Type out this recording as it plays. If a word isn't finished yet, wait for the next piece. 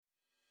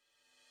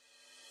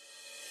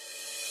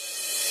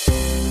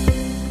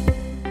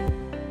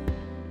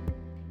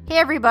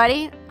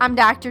everybody, I'm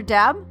Dr.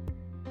 Deb,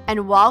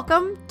 and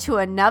welcome to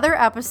another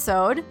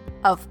episode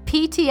of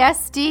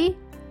PTSD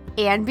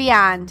and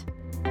Beyond.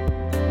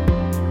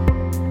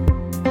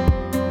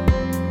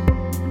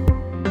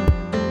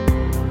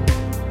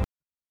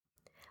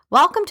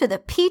 Welcome to the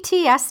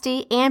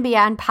PTSD and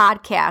Beyond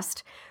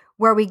podcast,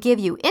 where we give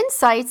you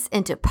insights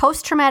into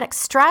post-traumatic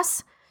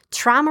stress,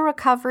 trauma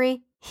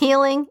recovery,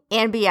 healing,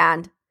 and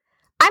beyond.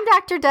 I'm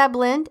Dr. Deb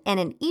Lind, and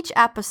in each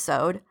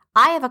episode,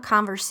 I have a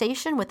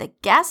conversation with a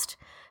guest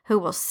who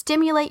will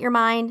stimulate your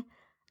mind,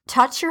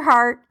 touch your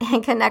heart,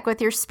 and connect with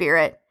your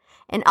spirit,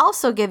 and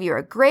also give you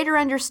a greater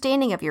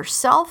understanding of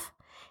yourself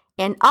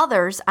and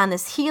others on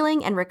this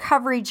healing and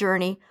recovery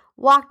journey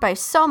walked by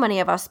so many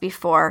of us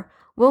before,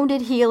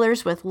 wounded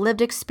healers with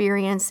lived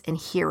experience and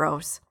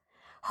heroes.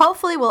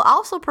 Hopefully, we'll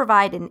also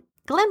provide a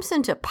glimpse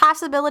into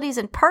possibilities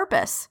and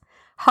purpose,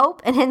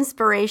 hope, and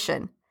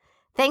inspiration.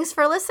 Thanks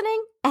for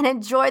listening and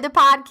enjoy the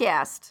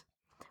podcast.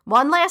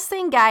 One last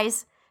thing,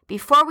 guys,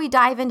 before we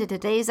dive into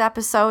today's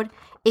episode,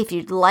 if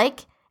you'd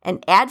like an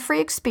ad-free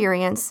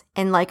experience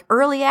and like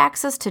early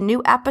access to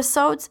new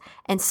episodes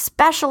and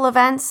special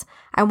events,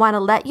 I want to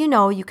let you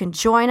know you can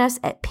join us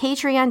at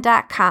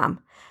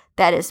patreon.com.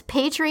 That is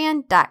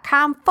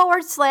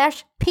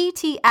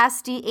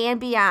patreon.com/PTSD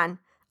and Beyond.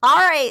 All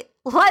right,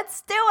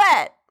 let's do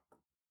it.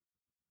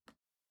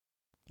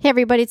 Hey,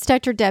 everybody, it's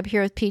Dr. Deb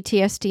here with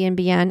PTSD and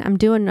Beyond. I'm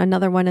doing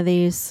another one of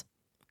these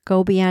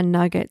Go Beyond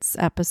Nuggets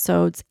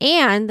episodes.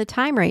 And the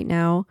time right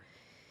now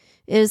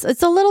is,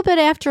 it's a little bit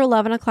after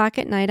 11 o'clock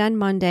at night on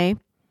Monday.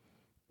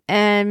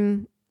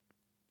 And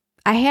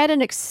I had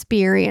an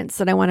experience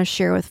that I want to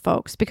share with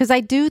folks because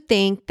I do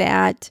think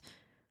that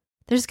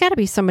there's got to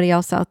be somebody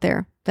else out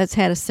there that's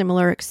had a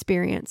similar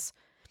experience.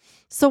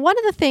 So one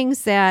of the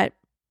things that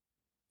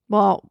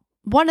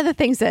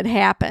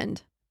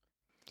happened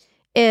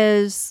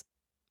is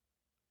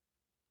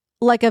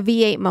like a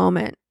V8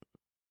 moment.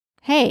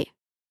 Hey,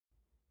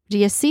 do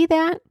you see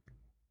that?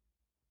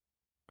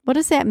 What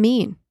does that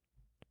mean?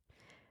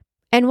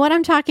 And what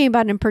I'm talking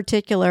about in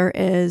particular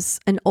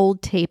is an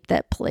old tape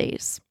that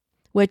plays,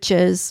 which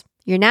is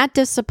you're not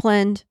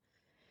disciplined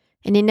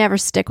and you never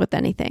stick with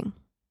anything.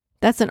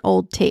 That's an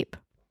old tape.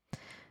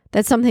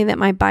 That's something that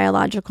my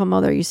biological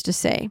mother used to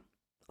say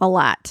a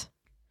lot.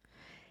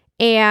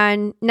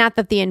 And not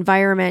that the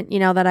environment,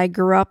 that I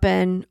grew up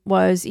in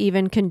was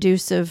even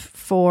conducive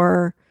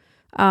for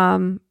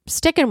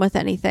sticking with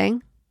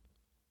anything.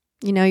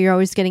 You're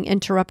always getting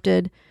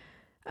interrupted,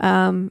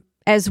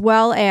 as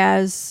well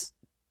as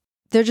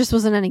there just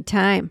wasn't any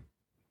time.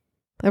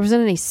 There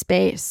wasn't any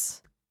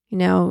space.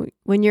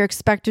 When you're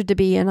expected to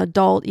be an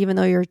adult, even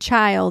though you're a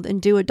child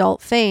and do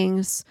adult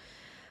things,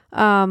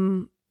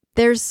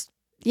 there's,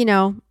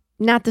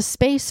 not the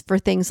space for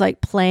things like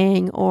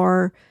playing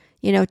or,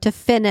 to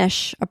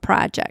finish a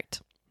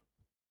project.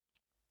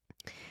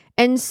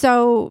 And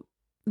so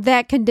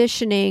that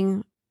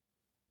conditioning,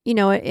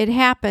 it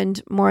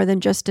happened more than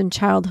just in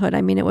childhood.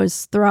 I mean, it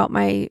was throughout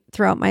my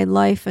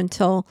life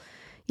until,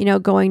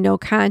 going no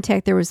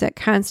contact. There was that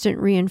constant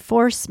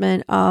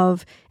reinforcement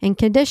of and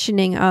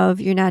conditioning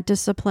of you're not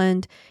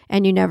disciplined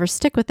and you never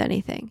stick with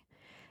anything.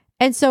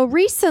 And so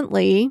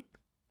recently,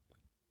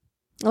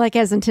 like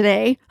as in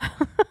today,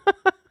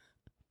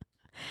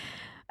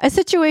 a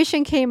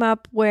situation came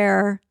up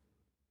where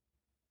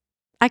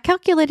I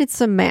calculated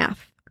some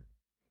math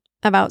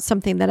about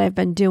something that I've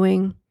been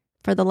doing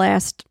for the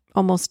last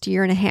almost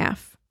year and a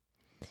half.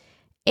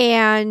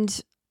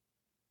 And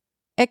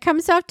it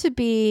comes out to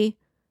be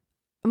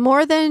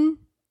more than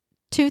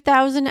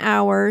 2,000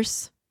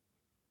 hours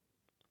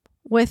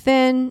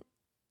within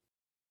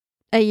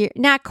a year,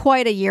 not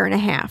quite a year and a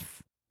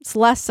half. It's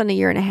less than a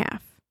year and a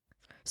half.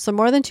 So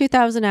more than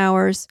 2,000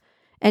 hours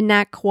and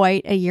not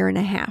quite a year and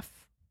a half.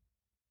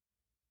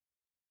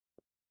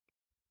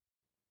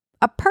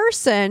 A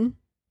person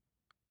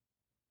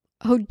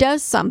who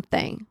does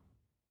something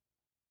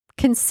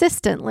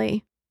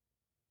consistently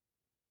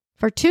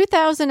for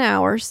 2,000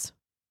 hours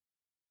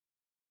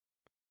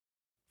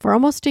for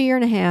almost a year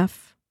and a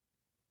half,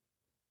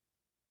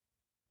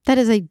 that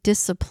is a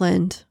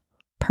disciplined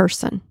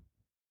person.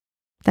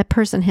 That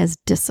person has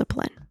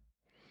discipline.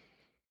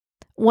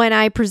 When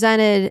I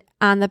presented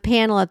on the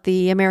panel at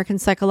the American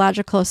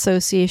Psychological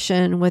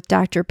Association with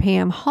Dr.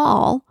 Pam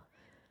Hall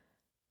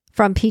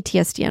from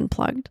PTSD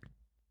Unplugged,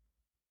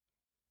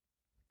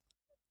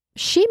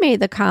 she made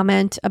the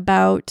comment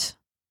about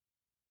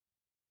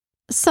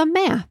some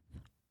math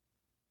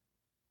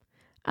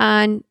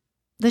on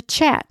the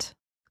chat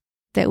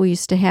that we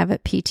used to have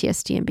at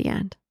PTSD and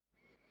Beyond.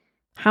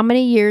 How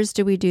many years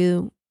do we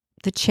do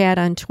the chat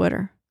on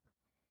Twitter?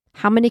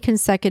 How many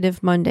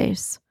consecutive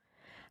Mondays?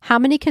 How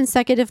many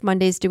consecutive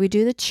Mondays do we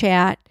do the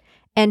chat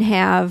and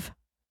have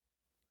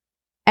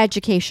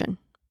education,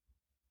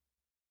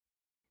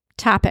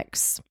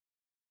 topics,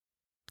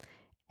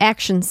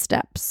 action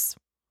steps,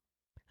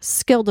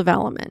 skill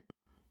development,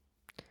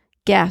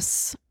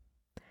 guess?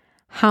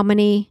 How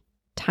many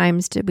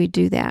times did we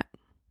do that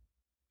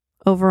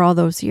over all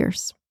those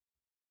years?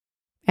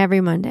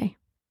 Every Monday.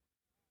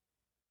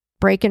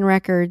 breaking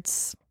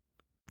records,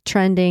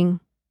 trending.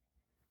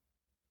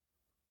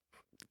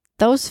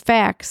 Those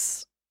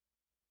facts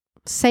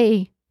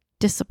say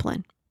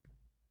discipline.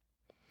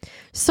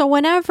 So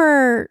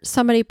whenever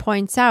somebody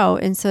points out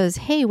and says,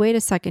 hey, wait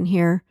a second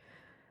here,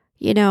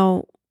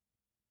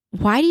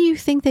 why do you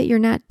think that you're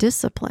not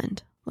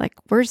disciplined? Like,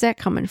 where's that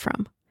coming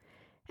from?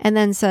 And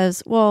then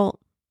says, well,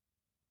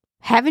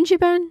 haven't you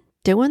been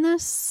doing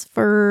this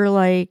for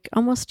like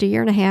almost a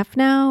year and a half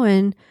now?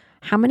 And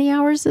how many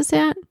hours is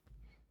that?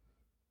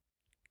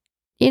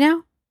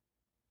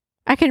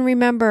 I can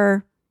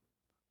remember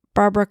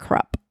Barbara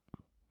Krupp,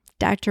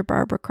 Dr.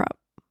 Barbara Krupp,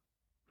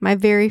 my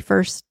very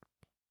first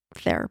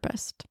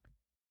therapist.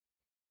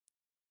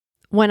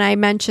 When I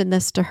mentioned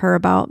this to her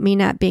about me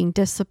not being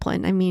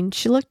disciplined,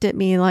 she looked at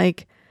me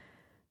like,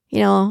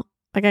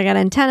 like I got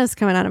antennas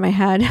coming out of my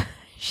head.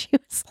 She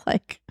was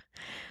like,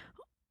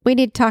 we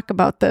need to talk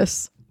about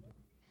this.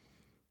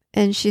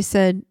 And she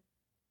said,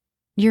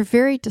 you're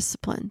very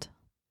disciplined.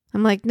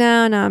 I'm like,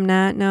 no, I'm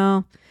not.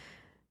 No.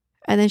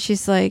 And then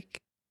she's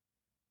like,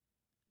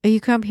 you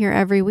come here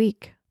every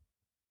week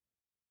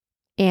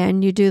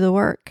and you do the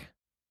work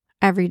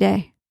every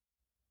day.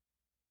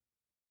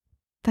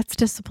 That's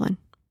discipline.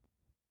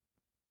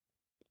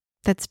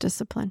 That's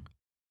discipline.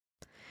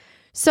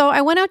 So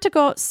I went out to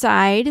go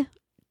outside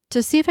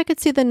to see if I could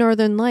see the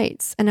northern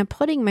lights. And I'm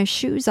putting my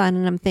shoes on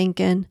and I'm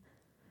thinking,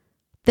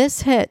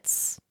 this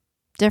hits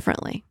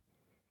differently.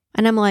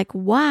 And I'm like,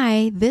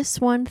 why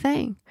this one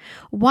thing?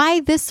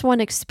 Why this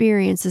one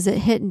experience is it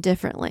hitting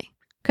differently?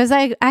 Because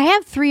I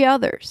have 3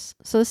 others.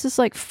 So this is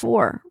like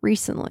 4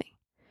 recently.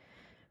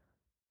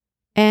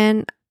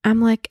 And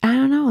I'm like, I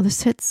don't know,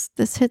 this hits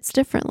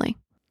differently.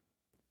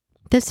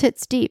 This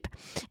hits deep.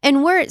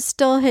 And where it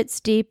still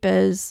hits deep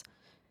is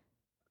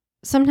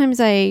sometimes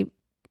I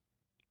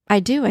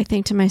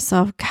think to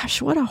myself, gosh,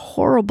 what a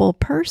horrible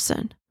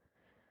person.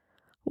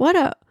 What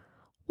a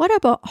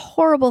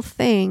horrible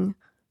thing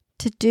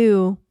to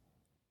do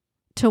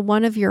to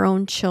one of your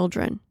own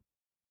children.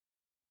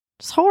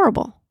 It's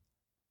horrible.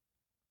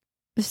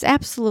 It's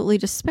absolutely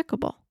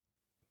despicable.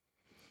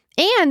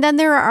 And then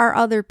there are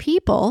other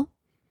people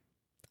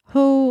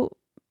who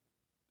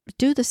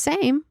do the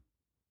same.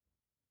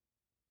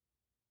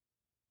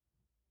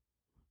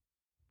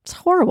 It's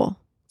horrible.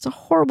 It's a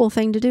horrible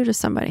thing to do to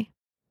somebody.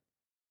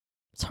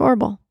 It's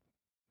horrible.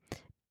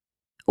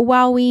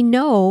 While we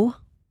know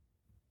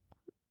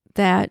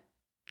that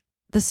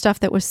the stuff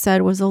that was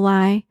said was a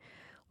lie,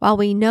 while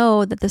we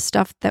know that the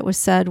stuff that was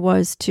said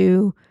was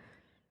to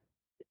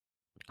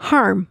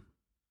harm,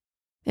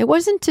 it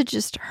wasn't to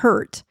just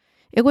hurt,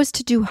 it was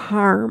to do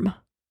harm.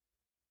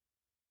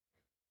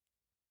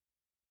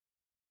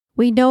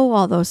 We know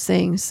all those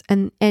things,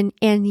 and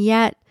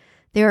yet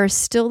there are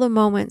still the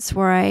moments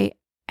where I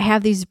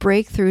have these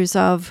breakthroughs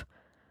of,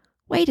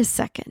 wait a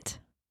second.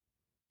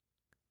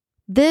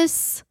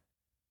 This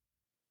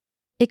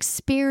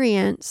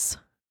experience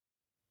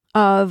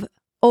of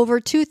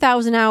over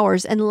 2,000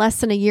 hours in less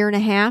than a year and a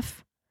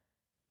half,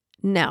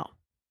 no.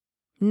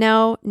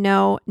 No.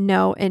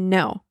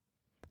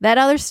 That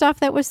other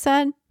stuff that was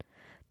said,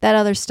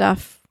 well,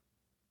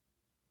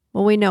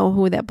 we know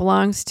who that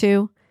belongs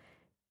to,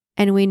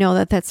 and we know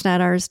that that's not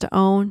ours to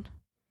own.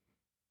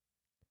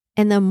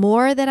 And the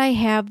more that I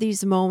have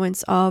these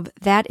moments of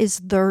that is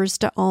theirs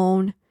to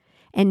own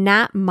and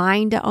not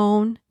mine to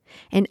own,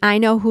 and I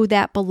know who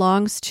that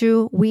belongs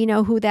to, we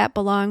know who that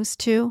belongs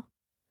to,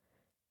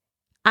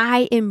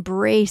 I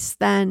embrace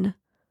then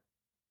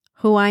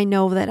who I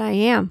know that I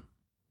am,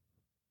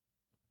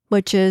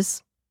 which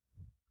is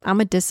I'm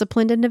a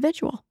disciplined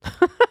individual.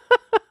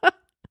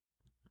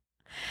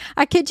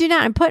 I kid you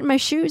not, I'm putting my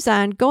shoes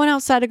on, going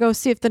outside to go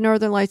see if the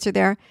northern lights are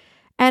there.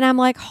 And I'm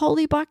like,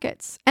 holy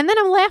buckets. And then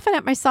I'm laughing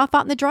at myself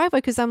out in the driveway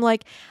because I'm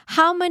like,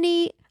 how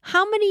many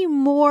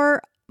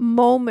more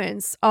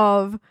moments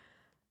of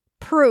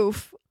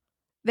proof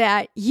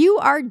that you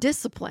are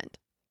disciplined?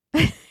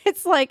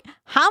 It's like,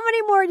 how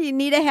many more do you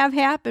need to have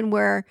happen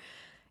where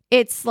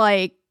it's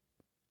like,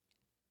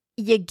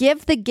 you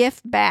give the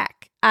gift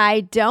back.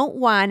 I don't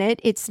want it.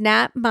 It's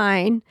not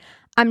mine.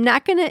 I'm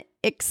not going to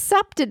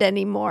accept it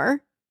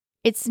anymore.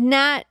 It's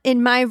not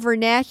in my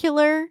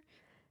vernacular.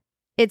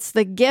 It's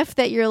the gift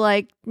that you're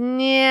like,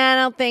 yeah,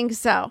 I don't think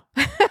so.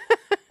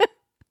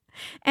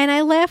 And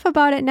I laugh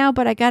about it now,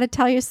 but I got to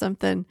tell you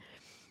something.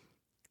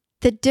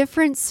 The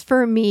difference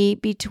for me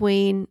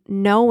between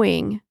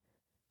knowing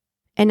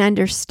and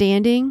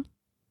understanding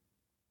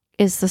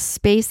is the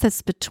space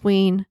that's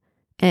between,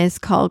 and it's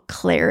called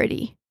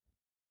clarity.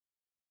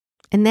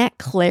 And that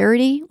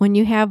clarity, when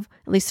you have,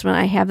 at least when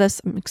I have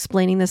this, I'm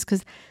explaining this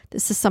because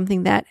this is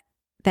something that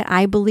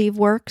I believe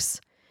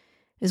works,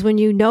 is when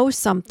you know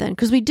something,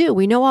 because we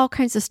know all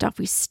kinds of stuff.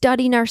 We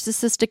study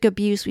narcissistic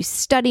abuse, we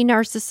study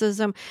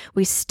narcissism,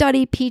 we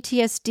study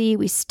PTSD,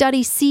 we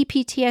study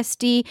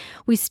CPTSD,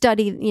 we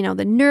study,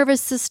 the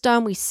nervous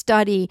system, we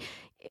study,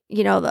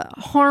 the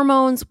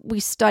hormones, we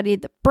study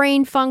the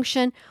brain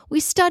function, we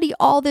study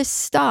all this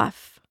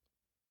stuff.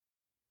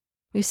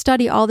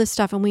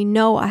 And we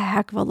know a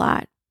heck of a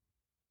lot.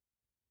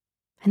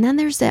 And then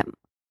there's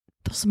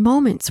those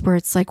moments where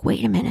it's like,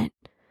 wait a minute,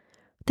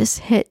 this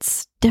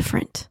hits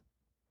different.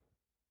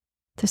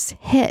 This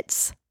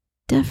hits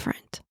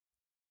different.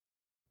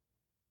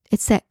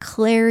 It's that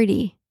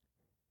clarity.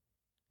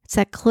 It's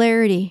that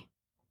clarity.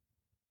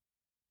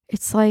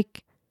 It's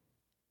like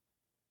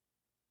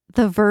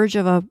the verge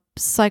of a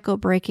cycle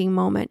breaking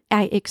moment.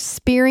 I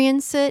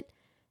experience it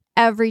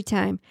every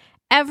time.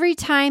 Every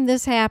time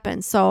this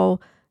happens. So,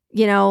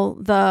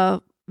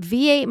 the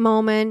V8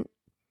 moment,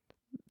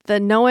 the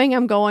knowing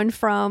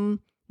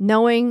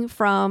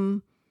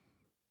from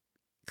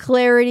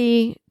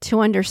clarity to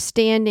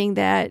understanding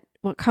that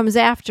what comes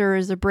after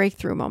is a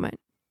breakthrough moment.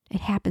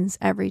 It happens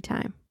every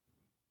time.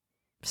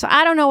 So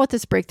I don't know what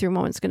this breakthrough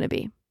moment is going to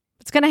be.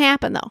 It's going to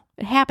happen though.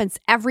 It happens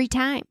every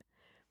time.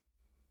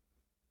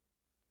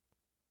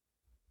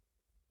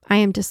 I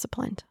am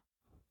disciplined.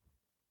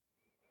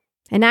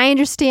 And I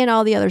understand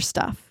all the other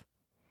stuff.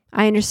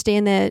 I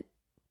understand that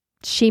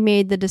they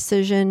made the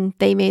decision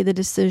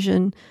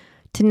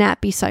to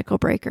not be cycle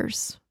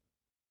breakers,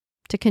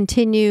 to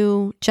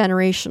continue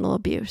generational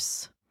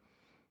abuse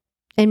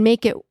and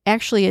make it,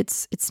 actually,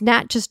 it's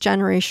not just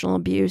generational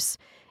abuse.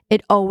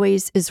 It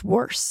always is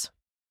worse.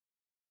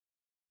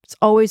 It's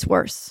always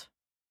worse.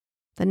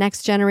 The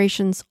next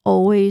generation's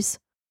always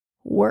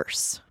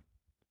worse.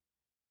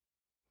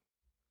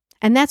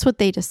 And that's what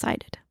they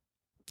decided.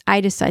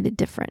 I decided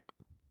different.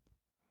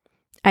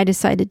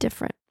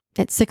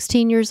 At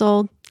 16 years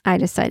old, I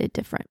decided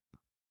different.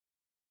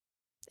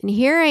 And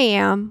here I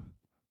am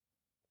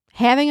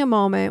having a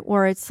moment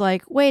where it's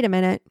like, wait a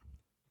minute.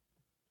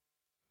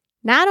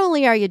 Not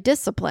only are you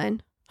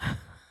disciplined,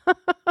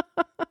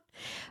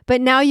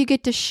 but now you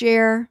get to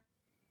share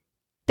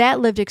that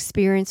lived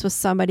experience with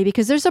somebody,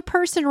 because there's a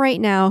person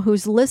right now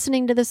who's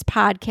listening to this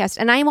podcast.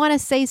 And I want to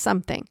say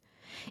something.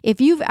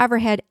 If you've ever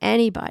had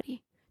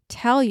anybody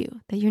tell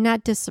you that you're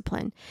not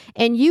disciplined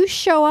and you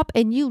show up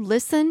and you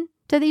listen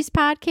to these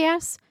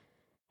podcasts,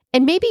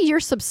 and maybe you're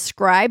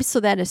subscribed so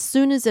that as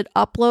soon as it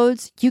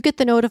uploads, you get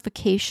the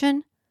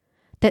notification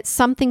that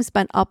something's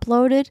been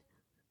uploaded.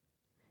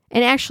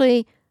 And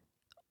actually,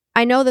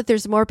 I know that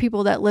there's more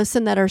people that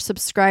listen that are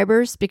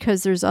subscribers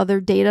because there's other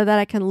data that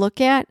I can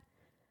look at.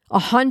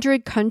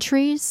 100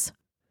 countries.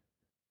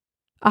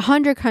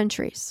 100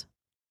 countries.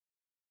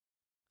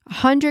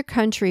 100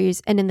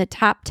 countries, and in the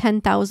top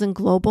 10,000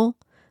 global,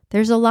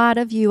 there's a lot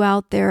of you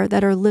out there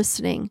that are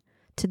listening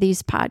to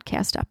these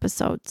podcast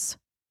episodes.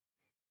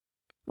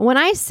 When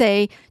I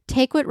say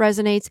take what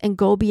resonates and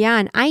go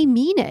beyond, I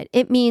mean it.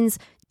 It means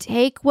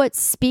take what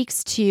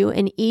speaks to you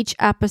in each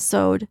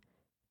episode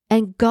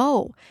and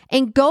go.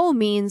 And go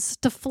means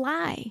to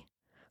fly.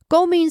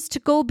 Go means to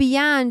go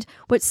beyond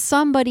what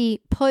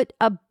somebody put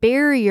a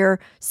barrier,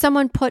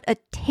 someone put a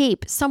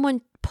tape,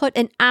 someone put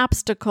an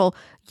obstacle.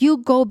 You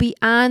go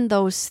beyond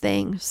those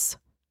things.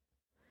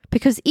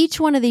 Because each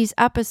one of these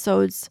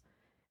episodes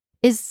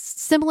is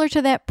similar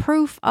to that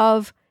proof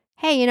of,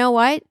 hey, you know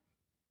what?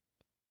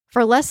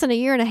 For less than a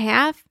year and a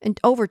half and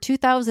over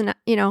 2,000,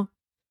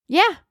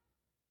 yeah.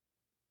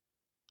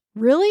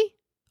 Really?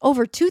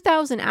 Over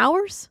 2,000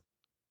 hours?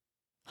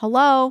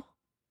 Hello?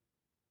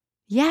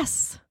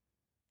 Yes.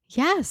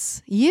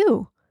 Yes,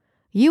 you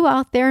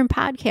out there in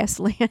podcast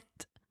land,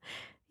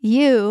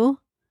 you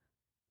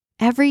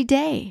every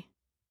day.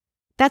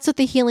 That's what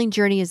the healing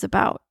journey is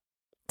about.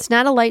 It's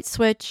not a light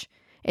switch.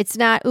 It's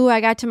not, I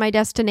got to my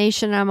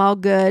destination and I'm all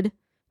good.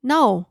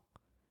 No,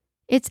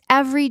 it's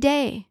every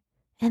day.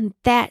 And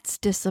that's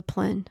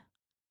discipline.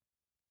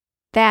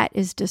 That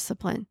is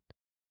discipline.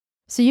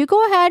 So you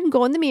go ahead and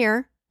go in the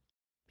mirror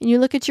and you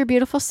look at your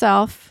beautiful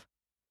self.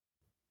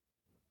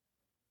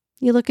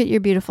 You look at your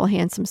beautiful,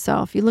 handsome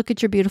self. You look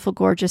at your beautiful,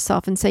 gorgeous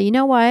self and say, you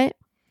know what?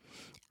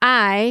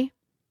 I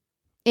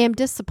am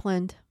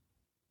disciplined.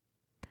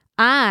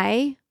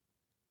 I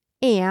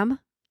am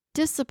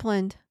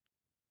disciplined.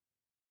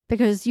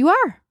 Because you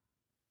are.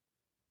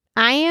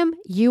 I am,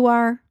 you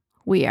are,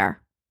 we are.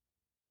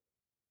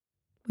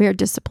 We are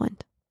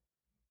disciplined.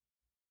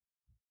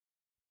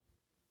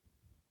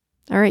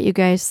 All right, you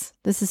guys.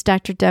 This is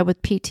Dr. Deb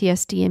with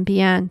PTSD and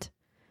Beyond.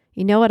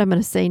 You know what I'm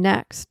going to say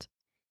next.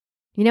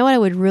 You know what I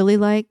would really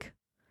like?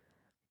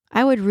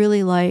 I would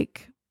really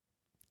like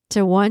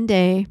to one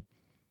day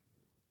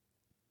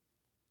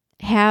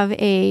have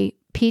a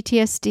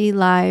PTSD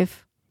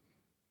live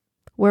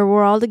where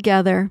we're all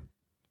together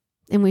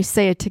and we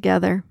say it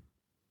together.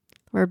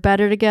 We're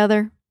better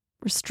together.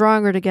 We're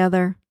stronger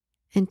together.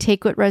 And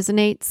take what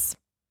resonates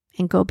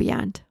and go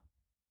beyond.